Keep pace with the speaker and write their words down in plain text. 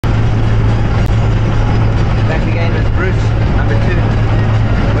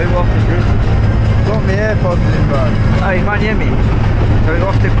can't hear me. So we're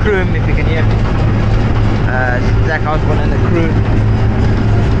off to Croom, if you can hear me. Zach Osborne and the crew.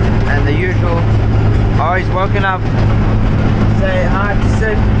 And the usual. Oh, he's woken up. Say hi to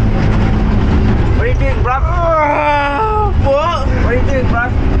Sid. What are you doing, bruv? What? What are you doing,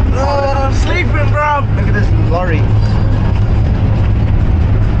 bruv? I'm sleeping, bruv. Look at this lorry.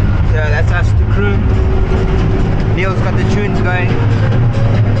 So that's us to Croom. Neil's got the tunes going.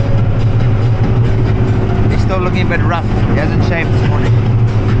 He's still looking a bit rough. He hasn't shaved this morning.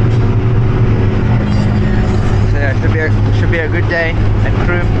 So yeah, should be a good day at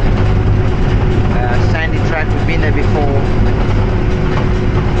Croom. Sandy track, we've been there before.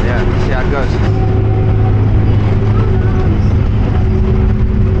 Yeah, see how it goes.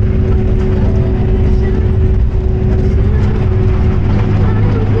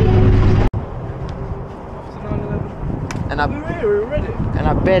 And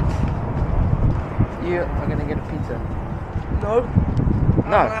I bet you are gonna get a pizza. No.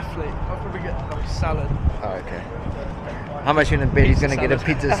 No. I'm an athlete. I'll probably get like a salad. Oh, okay. How much you gonna bet he's gonna get a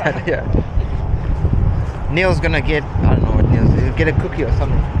pizza salad? Yeah. Neil's gonna get, I don't know what Neil's, he'll get a cookie or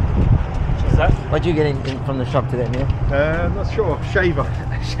something. What's that? What you getting from the shop today, Neil? I'm not sure. Shaver.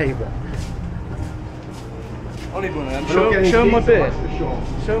 Shaver. I'll need one of them. Show my pizza, beard. that's for sure.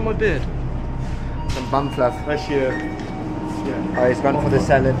 Show my beard. Some bum fluff. That's your. Oh, he's gone for the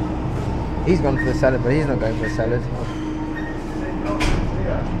salad. He's gone for the salad, but he's not going for the salad.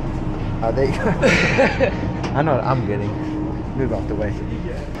 Oh, there you go. I know what I'm getting. Move out the way.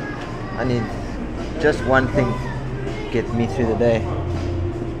 I need just one thing to get me through the day.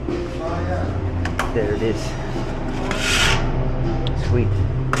 There it is. Sweet.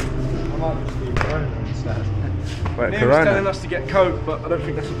 What, Neil's Corona? telling us to get Coke, but I don't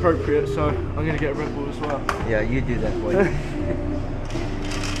think that's appropriate, so I'm going to get a Red Bull as well. Yeah, you do that, boy.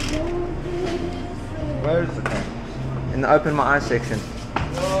 Where is the Coke? In the open my eyes section.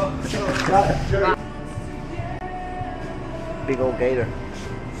 Big old gator.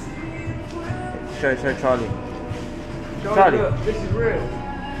 Show Charlie. Charlie. Look, this is real.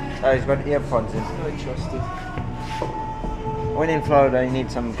 Oh, he's got earpods in. I trust it. When in Florida, you need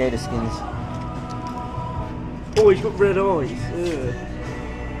some gator skins. Oh, he's got red eyes.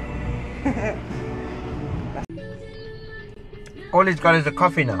 All he's got is a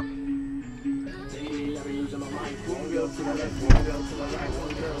coffee now.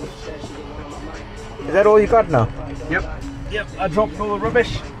 Is that all you got now? Yep. Yep. I dropped all the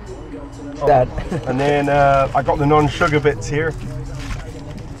rubbish. Dad. And then I got the non-sugar bits here.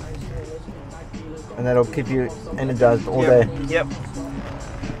 And that'll keep you energized all day. Yep.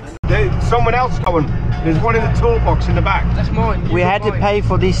 There's someone else going. There's one in the toolbox in the back. That's mine. We had to pay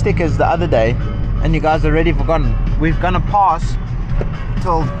for these stickers the other day, and you guys already forgotten. We're gonna pass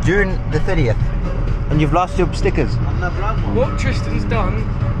till June the 30th, and you've lost your stickers. What Tristan's done,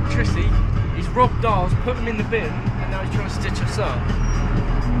 Trissy, he's robbed ours, put them in the bin, and now he's trying to stitch us up.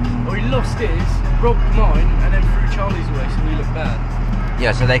 Or he lost his, robbed mine, and then threw Charlie's away, so we look bad.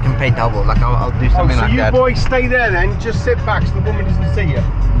 Yeah, so they can pay double. Like I'll do something so like that. you boys stay there then, just sit back so the woman doesn't see you.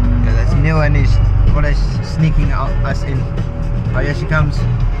 Yeah, that's Neil and his what is sneaking us in. Oh, here she comes.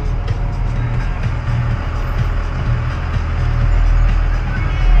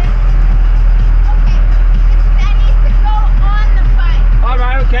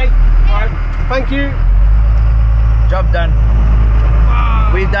 Alright, okay. Alright. Thank you. Job done.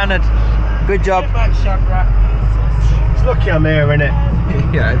 We've done it. Good job. It's lucky I'm here, innit?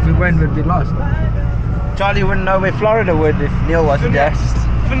 Yeah, if we weren't, we'd be lost. Charlie wouldn't know where Florida would if Neil wasn't there.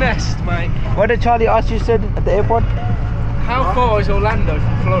 Finessed, mate. What did Charlie ask you, Sid, at the airport? How far is Orlando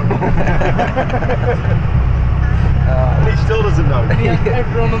from Florida? He still doesn't know. He had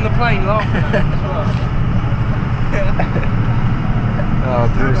everyone on the plane laughing at him as well. Oh,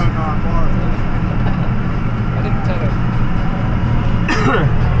 Bruce. I didn't tell him.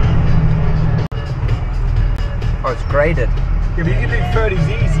 Oh, it's graded. Yeah, but you can do 30s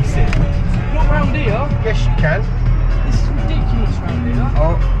easy, Sid. Not round here. Yes, you can. This is ridiculous round here.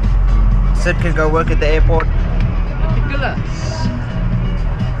 Oh, Sid can go work at the airport. Ridiculous.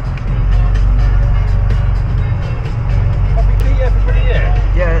 Everybody here?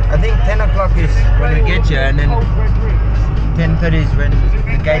 Yeah, I think 10 o'clock is when we get here, and then 10:30 is when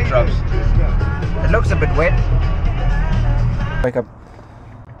the gate drops. It looks a bit wet. Wake up.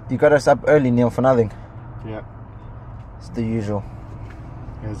 You got us up early, Neil, for nothing. Yeah. It's the usual.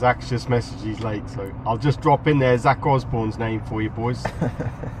 Yeah, Zach's just messaged he's late, so I'll just drop in there Zach Osborne's name for you boys.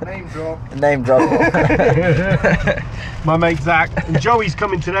 Name drop. Name drop. My mate Zach. And Joey's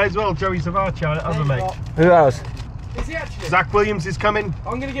coming today as well, Joey Savatgy, our other mate. Who else? Is he actually? Zach Williams is coming.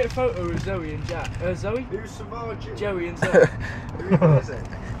 I'm going to get a photo of Zoe and Jack. Zoe? Who's Savatgy? Joey and Zoe. Who is it?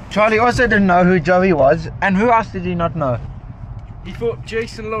 Charlie also didn't know who Joey was, and who else did he not know? He thought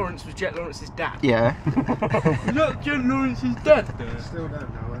Jason Lawrence was Jet Lawrence's dad. Yeah. Not Jet Lawrence's dad. Still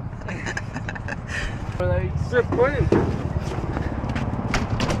don't know him. They're brilliant.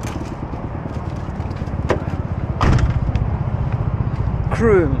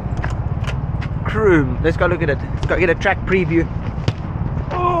 Croom. Let's go look at it. Let's go get a track preview.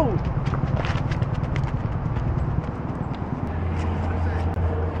 Oh!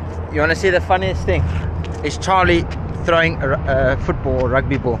 You want to see the funniest thing? It's Charlie throwing a football or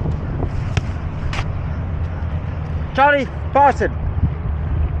rugby ball. Charlie, pass it.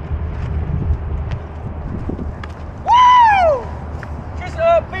 Woo! Just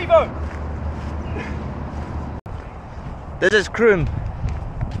Bevo. This is Croom.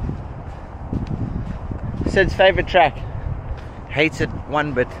 Sid's favourite track. Hates it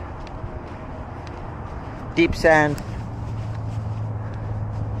one bit. Deep sand.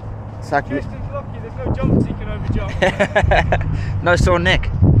 It's like Tristan's lucky, there's no jumps he can overjump. no sore neck.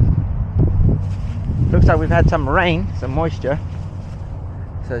 Looks like we've had some rain, some moisture.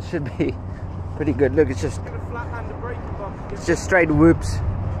 So it should be pretty good. Look, it's just it's just straight whoops,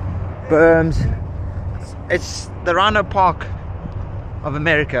 berms. It's the Rhino Park of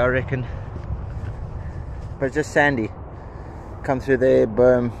America, I reckon. But it's just sandy. Come through there,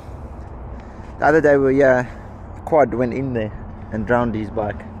 berm. The other day a quad went in there and drowned his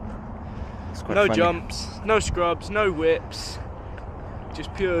bike. It's quite No funny. jumps, no scrubs, no whips.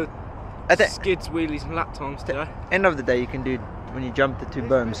 Just pure At the skids, wheelies and lap times today. end of the day, you can do when you jump the two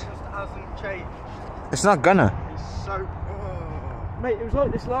berms. Just hasn't changed. It's not gonna. He's so. Mate, it was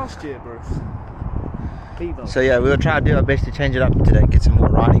like this last year, bro. Bevo. So yeah, we'll try to do our best to change it up today. Get some more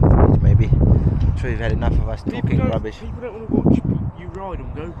riding footage, maybe. I'm sure you've had enough of us talking rubbish. People don't want to watch you ride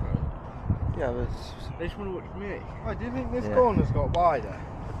on GoPro. Yeah, but They just want to watch me. Oh, do you think this Yeah. corner's got wider?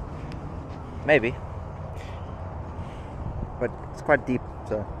 maybe. But it's quite deep,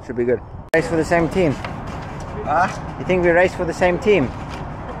 so should be good. Race for the same team. Huh? You think we race for the same team?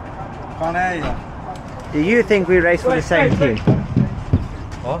 Can't hear you. Do you think we race for the same team?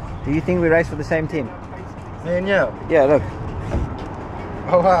 What? Do you think we race for the same team? Me and you? Yeah, look.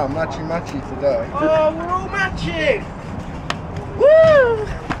 Oh wow, matchy today. Oh, we're all matching! Woo!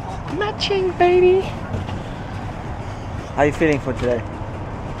 Matching, baby. How are you feeling for today?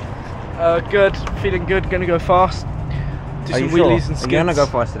 Good, feeling good, gonna go fast. Do Are some you wheelies sure? and skids. You're gonna go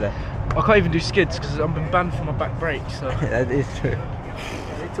fast today. I can't even do skids because I've been banned for my back brake, so. That is true.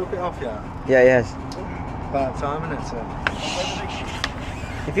 They took it off yet? Yeah, yes. About time, innit, sir?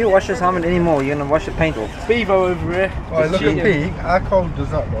 If you wash this helmet anymore, you're gonna wash the paint off. Bevo over here. Oh, look at Gee. Pete. How cold does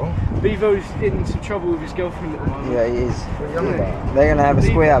that go? Bevo's in some trouble with his girlfriend at the moment. Yeah, he is. What are you on about? They're gonna have a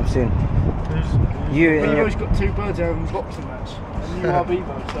square up soon. You and your... Bevo's got two birds out in a boxing match. And you are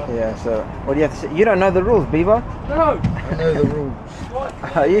Bevo, so. Yeah, so what do you have to say? You don't know the rules, Beaver? No! I know the rules.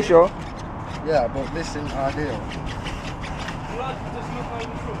 Are you sure? Yeah, but this isn't ideal.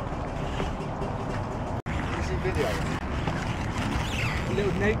 Is he video? A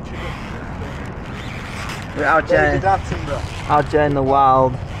little nature. We're out David there, Attenborough. out there in the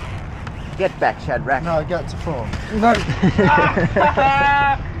wild. Get back, Shadrach. No, get to front. No.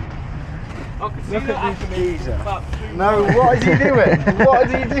 I can see Look that at this happening. geezer. About 2 No, what is he doing? What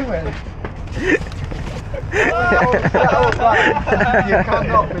is he doing? You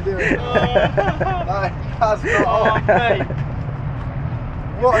cannot be doing that. That's not Oh, on. mate.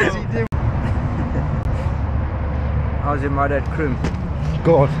 What is he doing? How's your mother at Croom?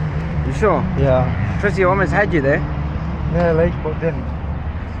 God. You sure? Yeah. Tristy almost had you there. Nearly, but didn't.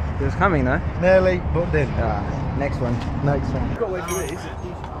 He was coming though. Nearly, but didn't. Next one. Next one. Got away from it, is it?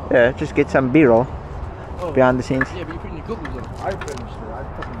 Yeah, just get some B-roll Oh. behind the scenes. Yeah, but you're putting your goggles on. I finished it. I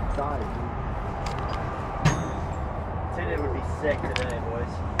fucking died. Today would be sick today,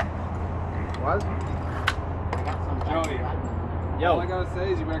 boys. What? Joey, Yo. all I gotta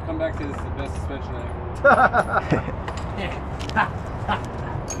say is you better come back to this is the best suspension ever.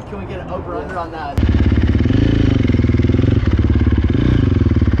 Can we get an over-under on that?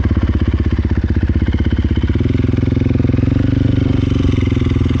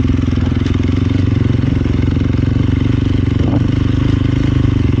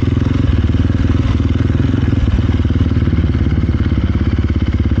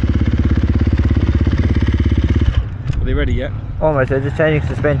 Are they ready yet? Almost, they're just changing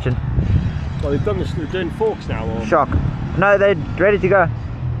suspension. Well, they've done this, they're doing forks now, or? Shock. No, they're ready to go.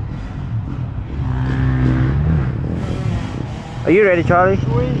 Are you ready, Charlie?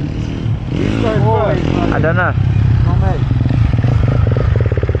 Who's going first? I don't know. on me.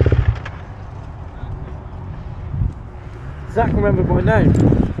 Zach remembered my name.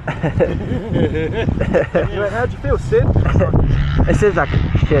 How'd you feel, Sid? It says like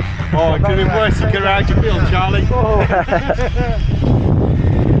shit. Oh, it could have been worse. How'd you feel, Charlie? Oh.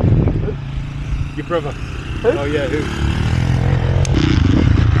 Your brother. Who? Oh yeah, who?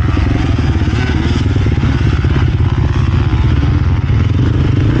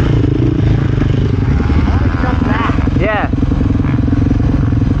 Yeah.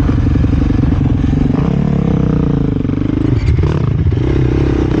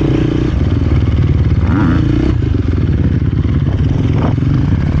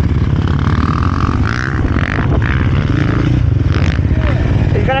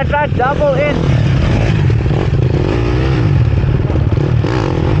 He's gonna try double in.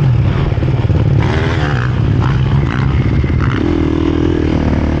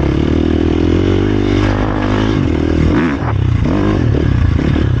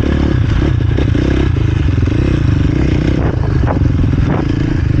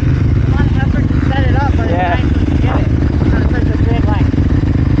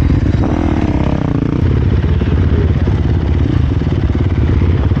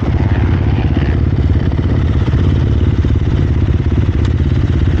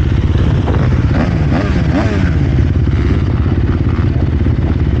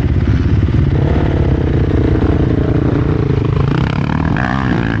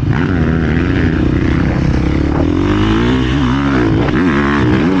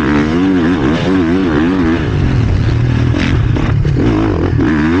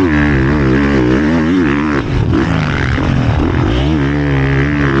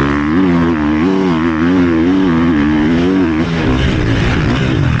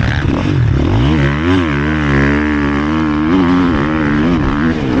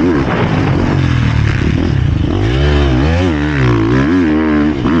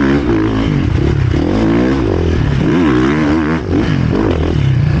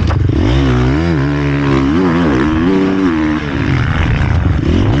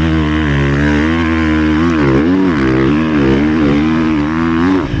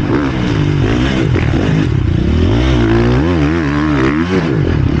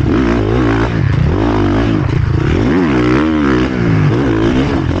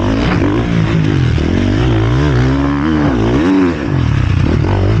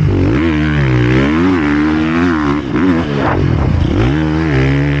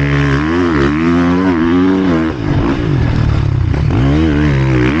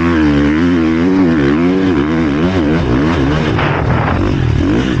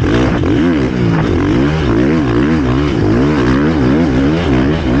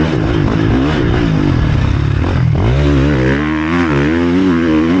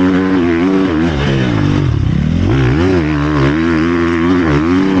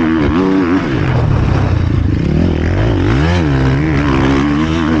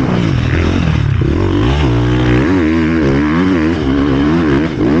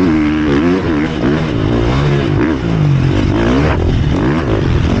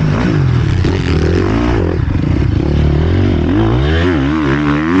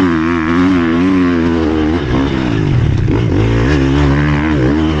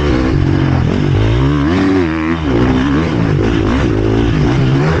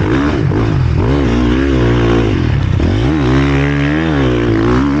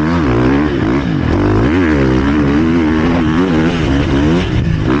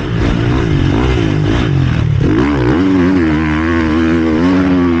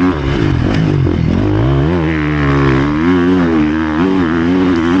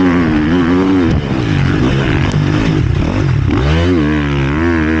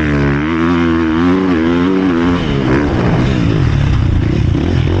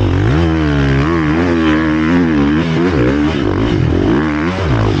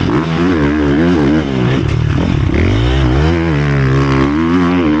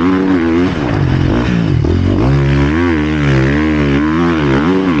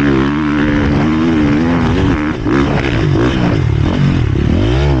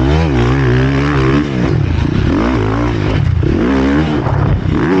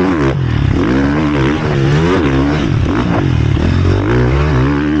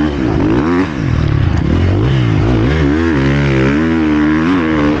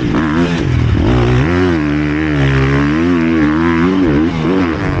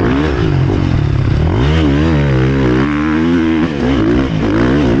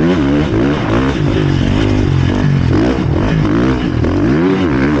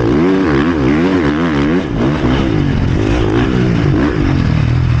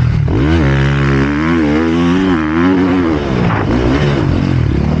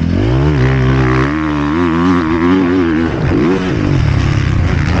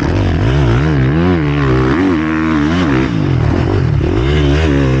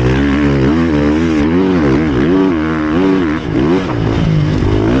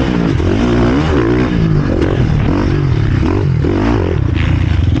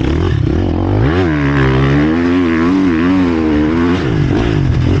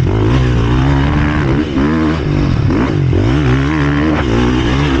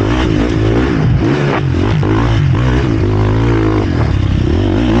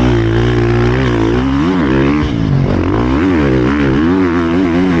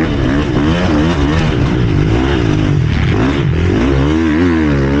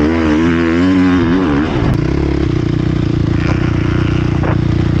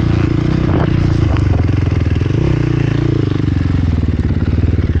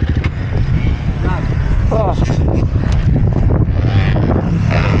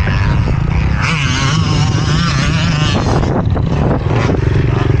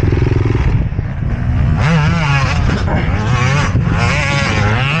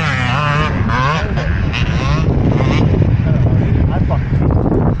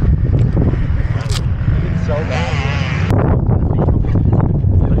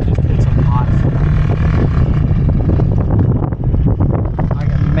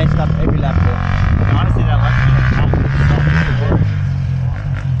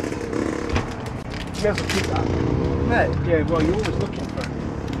 may as well keep that. No. Yeah, well, you're always looking for it.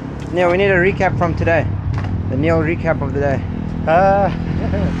 Neil, we need a recap from today. The Neil recap of the day.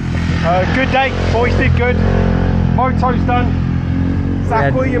 Good day, boys did good. Motos done.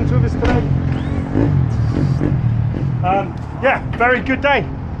 Zach Williams with us today. Yeah, very good day.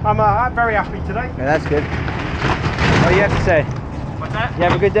 I'm very happy today. Yeah, that's good. What do you have to say? What's that? You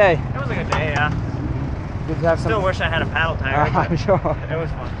have a good day? It was a good day, yeah. Good to have some. Still wish I had a paddle tire. I'm sure. It was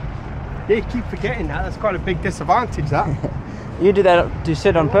fun. Yeah, you keep forgetting that. That's quite a big disadvantage, that. You do that to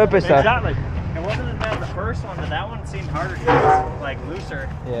sit on purpose, though. Exactly. It wasn't as bad as the first one, but that one seemed harder because it was like looser.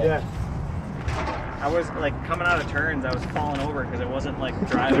 Yeah. I was like coming out of turns, I was falling over because it wasn't like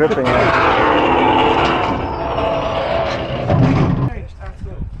driving. Gripping.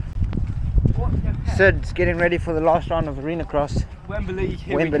 Sid's getting ready for the last round of Arena Cross. Wembley,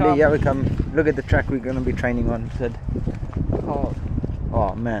 here Wembley, we come. yeah, we come. Look at the track we're going to be training on, Sid.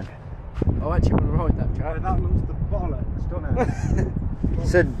 Oh man. I actually want to ride that track. That looks the bollocks, doesn't it?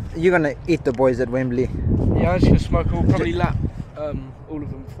 Sid, you're going to eat the boys at Wembley. Yeah, I'm just going to smoke all, probably lap all of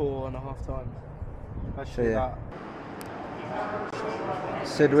them 4.5 times. So, yeah.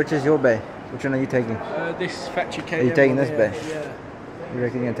 Sid, which is your bay? Which one are you taking? This factory KM. Are you taking this here, bay? Yeah. You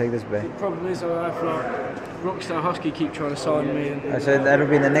reckon you're going to take this bay? The problem is I have like Rockstar Husky keep trying to sign me and So that'll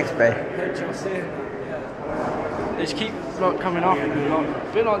be in the next bay. They just keep like coming after me, like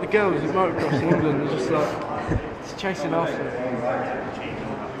a bit like the girls in motocross in England. They're just like it's chasing after me.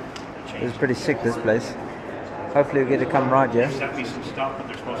 It's pretty sick, this place. Hopefully we get to come ride, yeah? Sent me some stuff, but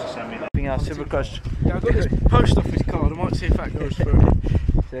they're supposed to send me that. Being our Supercross. Yeah, I've got this post office card. I might see if that goes through.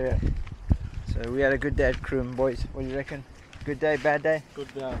 So yeah. So we had a good day at Croom, boys. What do you reckon? Good day, bad day?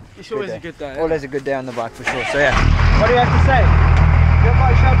 Good day. It's always a good day. Always a good day on the bike for sure. So yeah. What do you have to say? Get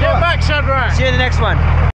back, Shadrach. Get back, Shadrach. See you in the next one.